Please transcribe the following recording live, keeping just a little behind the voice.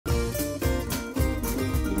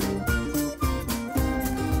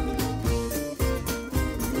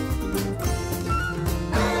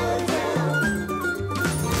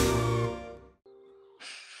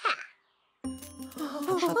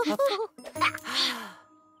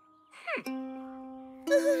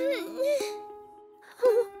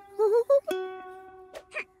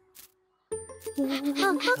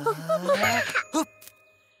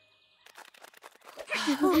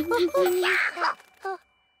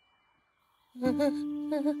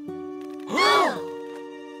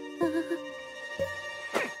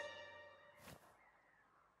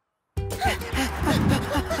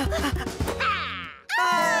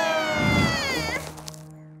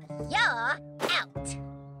You're out.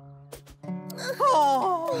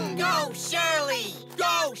 Go, Shirley!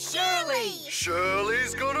 Go, Shirley!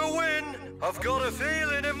 Shirley's gonna win. I've got a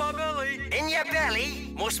feeling in my belly. In your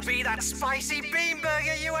belly? Must be that spicy bean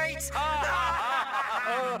burger you ate.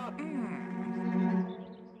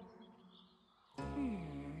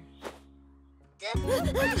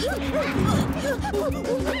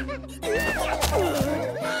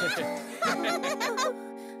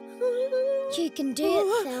 You can do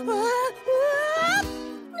it, Thelma.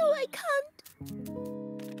 No, I can't.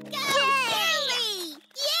 Go, Shirley!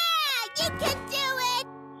 Yeah, you can do it!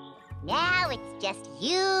 Now it's just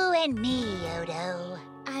you and me, Odo.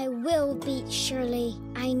 I will beat Shirley.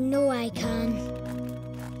 I know I can.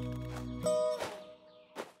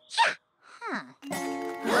 Huh.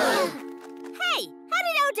 Hey, how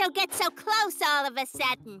did Odo get so close all of a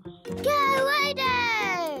sudden? Go,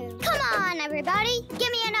 Odo! Come on, everybody.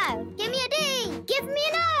 Give me an O. Give me a D. Give me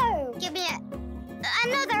an O. Give me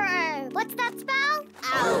another O. What's that spell?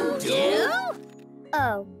 Odo?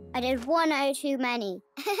 Oh, I did one O too many.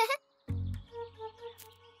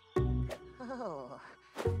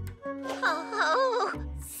 Oh,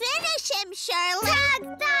 finish him, Shirley! Tag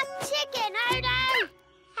that chicken, Odo!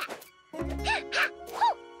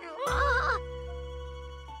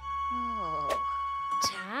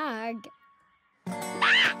 Tag.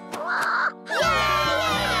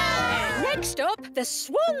 Next up, the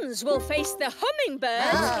swans will face the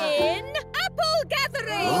hummingbirds in apple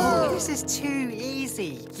gathering. This is too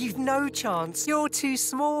easy. You've no chance. You're too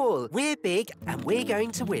small. We're big and we're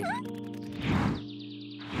going to win.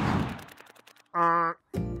 5,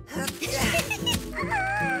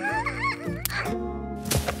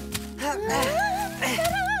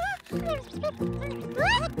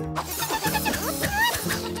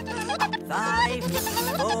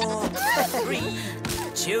 4, 3,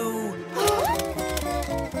 2.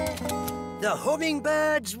 The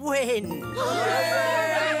hummingbirds win.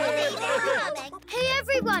 Hey,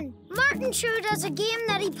 everyone! Martin showed us a game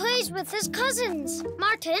that he plays with his cousins.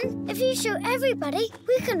 Martin, if you show everybody,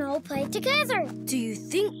 we can all play together. Do you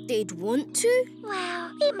think they'd want to?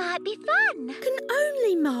 Well, it might be fun. Can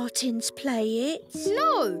only Martins play it?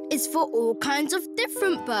 No, it's for all kinds of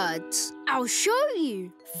different birds. I'll show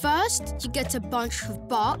you. First, you get a bunch of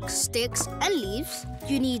bark, sticks and leaves.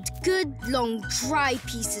 You need good, long, dry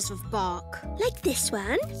pieces of bark. Like this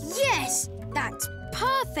one? Yes, that's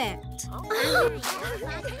perfect.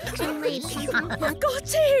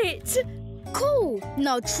 Got it! Cool.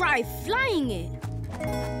 Now try flying it.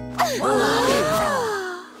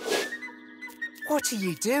 What are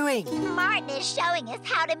you doing? Martin is showing us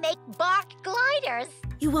how to make bark gliders.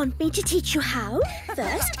 You want me to teach you how?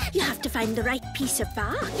 First, you have to find the right piece of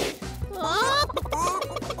bark.